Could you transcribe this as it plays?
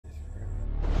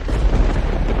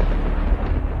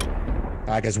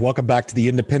All right, guys, welcome back to the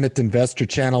Independent Investor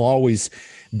Channel. Always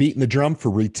beating the drum for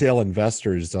retail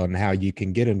investors on how you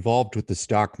can get involved with the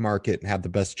stock market and have the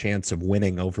best chance of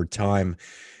winning over time.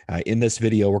 In this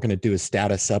video, we're going to do a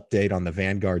status update on the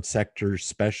Vanguard Sector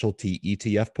Specialty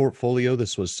ETF portfolio.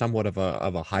 This was somewhat of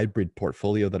a hybrid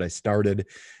portfolio that I started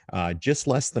just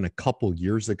less than a couple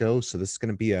years ago. So this is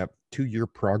going to be a 2-year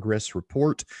progress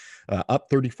report, up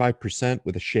 35%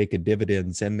 with a shake of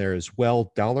dividends in there as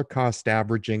well. Dollar cost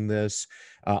averaging this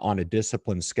on a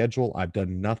disciplined schedule. I've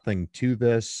done nothing to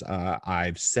this.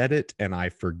 I've said it and I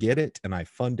forget it, and I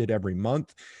fund it every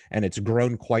month, and it's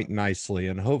grown quite nicely.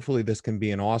 And hopefully this can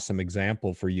be an awesome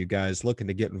example for you guys looking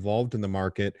to get involved in the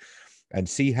market and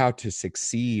see how to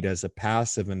succeed as a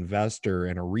passive investor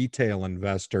and a retail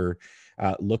investor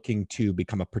looking to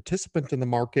become a participant in the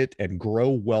market and grow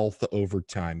wealth over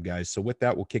time, guys. So with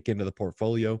that, we'll kick into the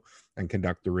portfolio and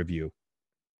conduct the review.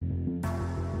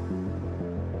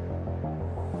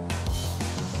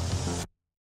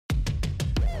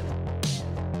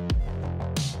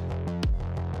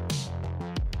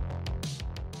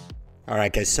 All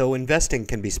right, guys, so investing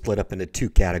can be split up into two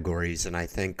categories, and I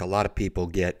think a lot of people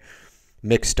get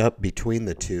mixed up between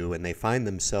the two, and they find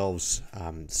themselves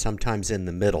sometimes in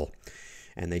the middle,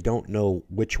 and they don't know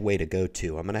which way to go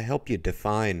to. I'm going to help you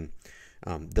define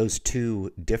those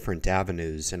two different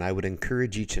avenues, and I would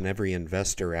encourage each and every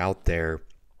investor out there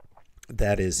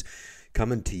that is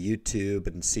coming to YouTube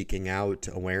and seeking out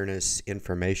awareness,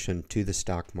 information to the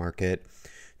stock market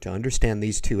to understand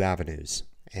these two avenues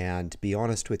and be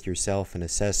honest with yourself in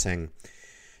assessing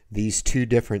these two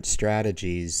different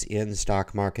strategies in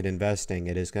stock market investing.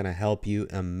 It is going to help you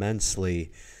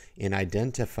immensely in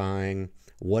identifying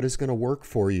what is going to work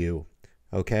for you,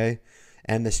 okay?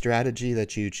 And the strategy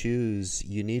that you choose,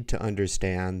 you need to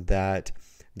understand that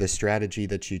the strategy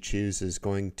that you choose is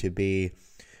going to be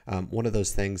one of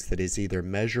those things that is either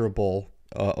measurable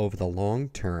over the long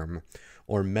term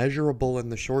or measurable in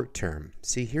the short term.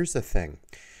 See, here's the thing.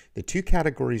 The two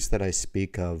categories that I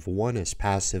speak of, one is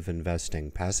passive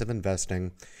investing. Passive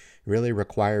investing really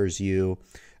requires you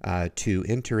to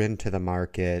enter into the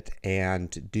market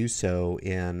and do so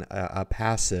in a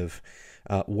passive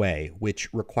way,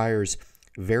 which requires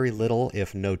very little,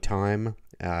 if no time.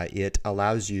 It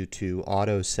allows you to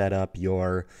auto set up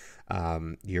your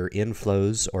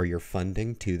inflows or your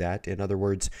funding to that. In other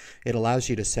words, it allows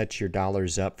you to set your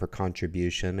dollars up for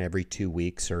contribution every 2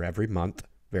 weeks or every month.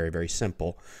 Very, very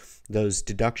simple. Those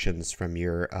deductions from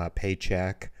your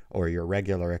paycheck or your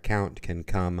regular account can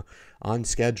come on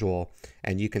schedule,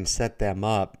 and you can set them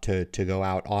up to go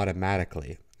out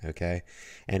automatically, okay?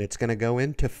 And it's going to go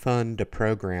in to fund a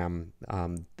program,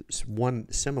 one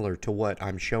similar to what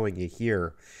I'm showing you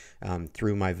here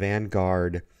through my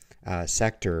Vanguard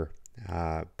sector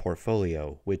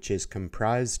portfolio, which is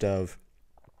comprised of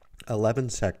 11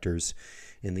 sectors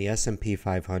in the S&P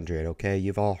 500, okay?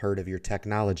 You've all heard of your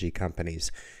technology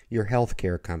companies, your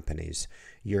healthcare companies,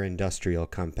 your industrial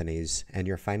companies, and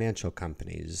your financial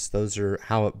companies. Those are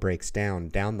how it breaks down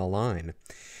the line.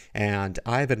 And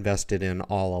I've invested in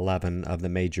all 11 of the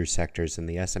major sectors in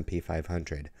the S&P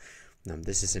 500.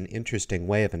 This is an interesting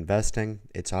way of investing.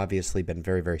 It's obviously been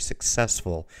very, very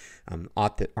successful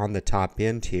on the top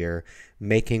end here,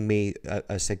 making me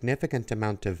a significant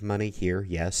amount of money here,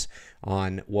 yes,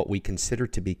 on what we consider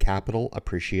to be capital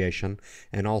appreciation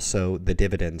and also the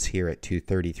dividends here at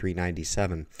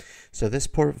 $233.97. So this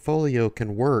portfolio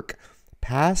can work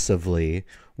passively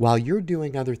while you're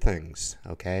doing other things,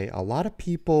 okay? A lot of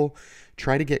people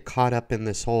try to get caught up in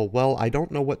this whole, well, I don't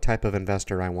know what type of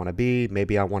investor I want to be.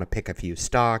 Maybe I want to pick a few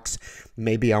stocks.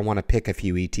 Maybe I want to pick a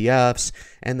few ETFs.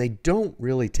 And they don't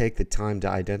really take the time to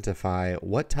identify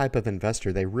what type of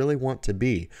investor they really want to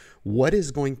be. What is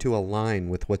going to align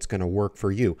with what's going to work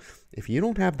for you? If you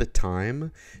don't have the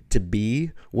time to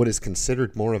be what is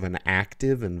considered more of an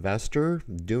active investor,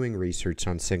 doing research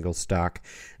on single stock,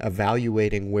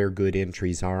 evaluating where good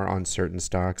entries are on certain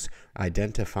stocks,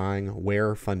 identifying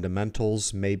where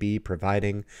fundamentals may be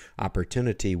providing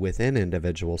opportunity within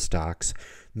individual stocks,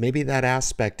 maybe that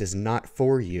aspect is not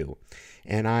for you.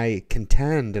 And I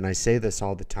contend, and I say this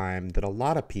all the time, that a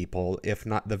lot of people, if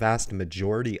not the vast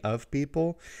majority of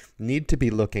people, need to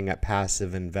be looking at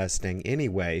passive investing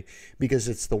anyway, because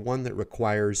it's the one that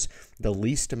requires the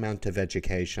least amount of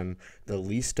education, the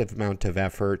least amount of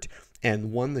effort,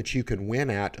 and one that you can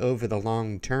win at over the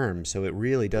long term. So it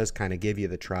really does kind of give you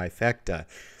the trifecta.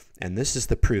 And this is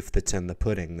the proof that's in the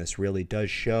pudding. This really does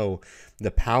show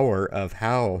the power of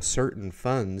how certain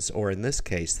funds, or in this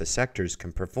case, the sectors,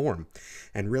 can perform.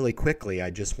 And really quickly,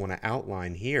 I just want to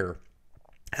outline here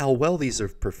how well these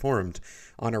have performed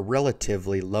on a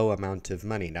relatively low amount of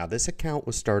money. Now, this account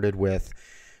was started with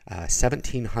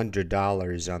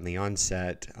 $1,700 on the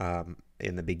onset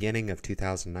in the beginning of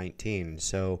 2019.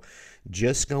 So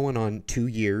just going on 2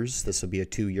 years, this will be a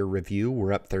 2-year review.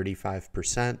 We're up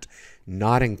 35%,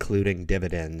 not including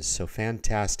dividends. So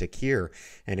fantastic here.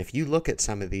 And if you look at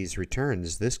some of these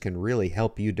returns, this can really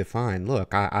help you define,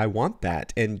 look, I want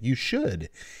that. And you should.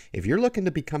 If you're looking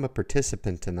to become a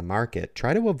participant in the market,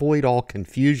 try to avoid all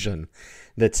confusion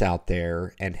that's out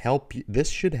there and help you. This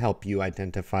should help you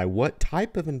identify what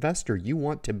type of investor you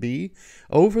want to be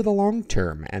over the long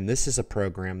term. And this is a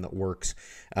program that works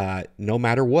no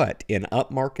matter what, in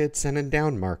up markets and in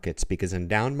down markets, because in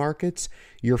down markets,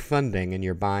 you're funding and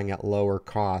you're buying at lower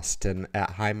cost, and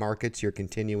at high markets, you're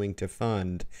continuing to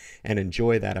fund and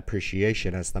enjoy that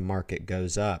appreciation as the market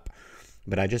goes up.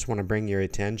 But I just want to bring your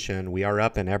attention, we are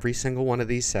up in every single one of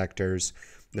these sectors.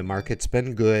 The market's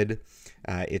been good.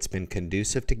 It's been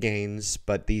conducive to gains,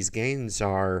 but these gains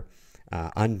are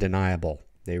undeniable.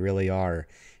 They really are.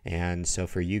 And so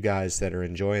for you guys that are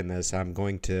enjoying this, I'm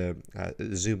going to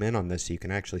zoom in on this so you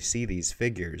can actually see these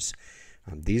figures.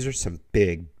 These are some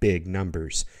big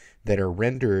numbers that are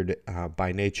rendered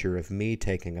by nature of me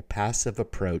taking a passive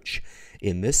approach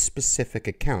in this specific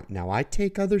account. Now, I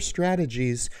take other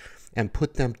strategies and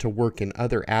put them to work in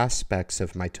other aspects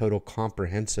of my total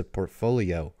comprehensive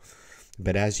portfolio.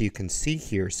 But as you can see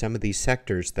here, some of these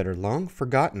sectors that are long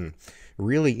forgotten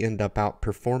really end up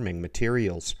outperforming.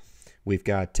 Materials. We've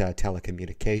got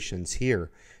telecommunications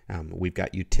here. We've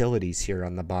got utilities here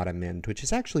on the bottom end, which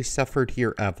has actually suffered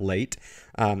here of late.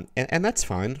 And that's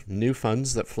fine. New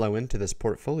funds that flow into this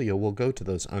portfolio will go to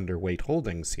those underweight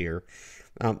holdings here.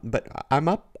 But I'm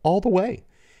up all the way.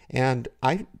 And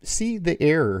I see the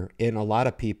error in a lot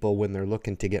of people when they're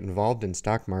looking to get involved in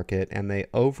stock market, and they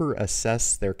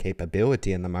over-assess their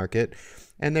capability in the market,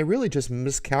 and they really just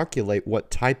miscalculate what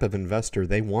type of investor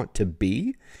they want to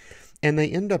be, and they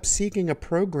end up seeking a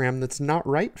program that's not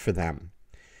right for them.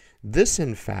 This,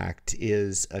 in fact,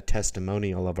 is a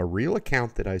testimonial of a real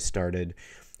account that I started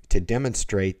to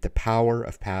demonstrate the power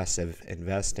of passive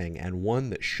investing, and one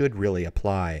that should really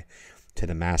apply to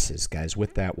the masses. Guys,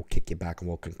 with that, we'll kick you back and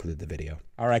we'll conclude the video.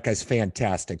 All right, guys,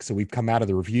 fantastic. So we've come out of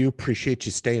the review. Appreciate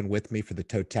you staying with me for the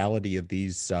totality of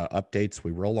these updates.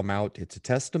 We roll them out. It's a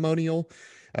testimonial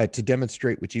to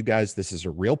demonstrate with you guys this is a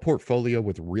real portfolio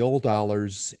with real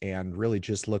dollars, and really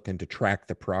just looking to track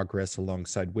the progress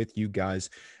alongside with you guys.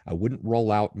 I wouldn't roll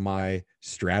out my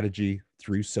strategy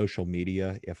through social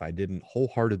media if I didn't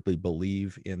wholeheartedly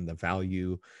believe in the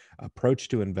value approach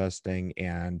to investing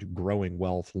and growing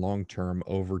wealth long-term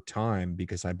over time,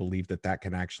 because I believe that that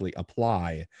can actually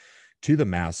apply to the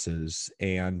masses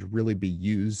and really be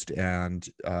used and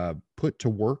put to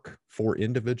work for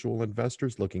individual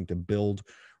investors looking to build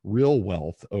real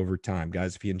wealth over time.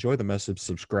 Guys, if you enjoy the message,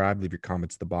 subscribe, leave your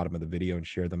comments at the bottom of the video, and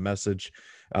share the message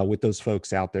with those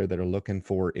folks out there that are looking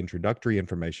for introductory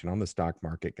information on the stock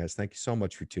market. Guys, thank you so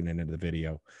much for tuning into the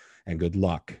video, and good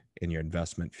luck in your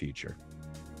investment future.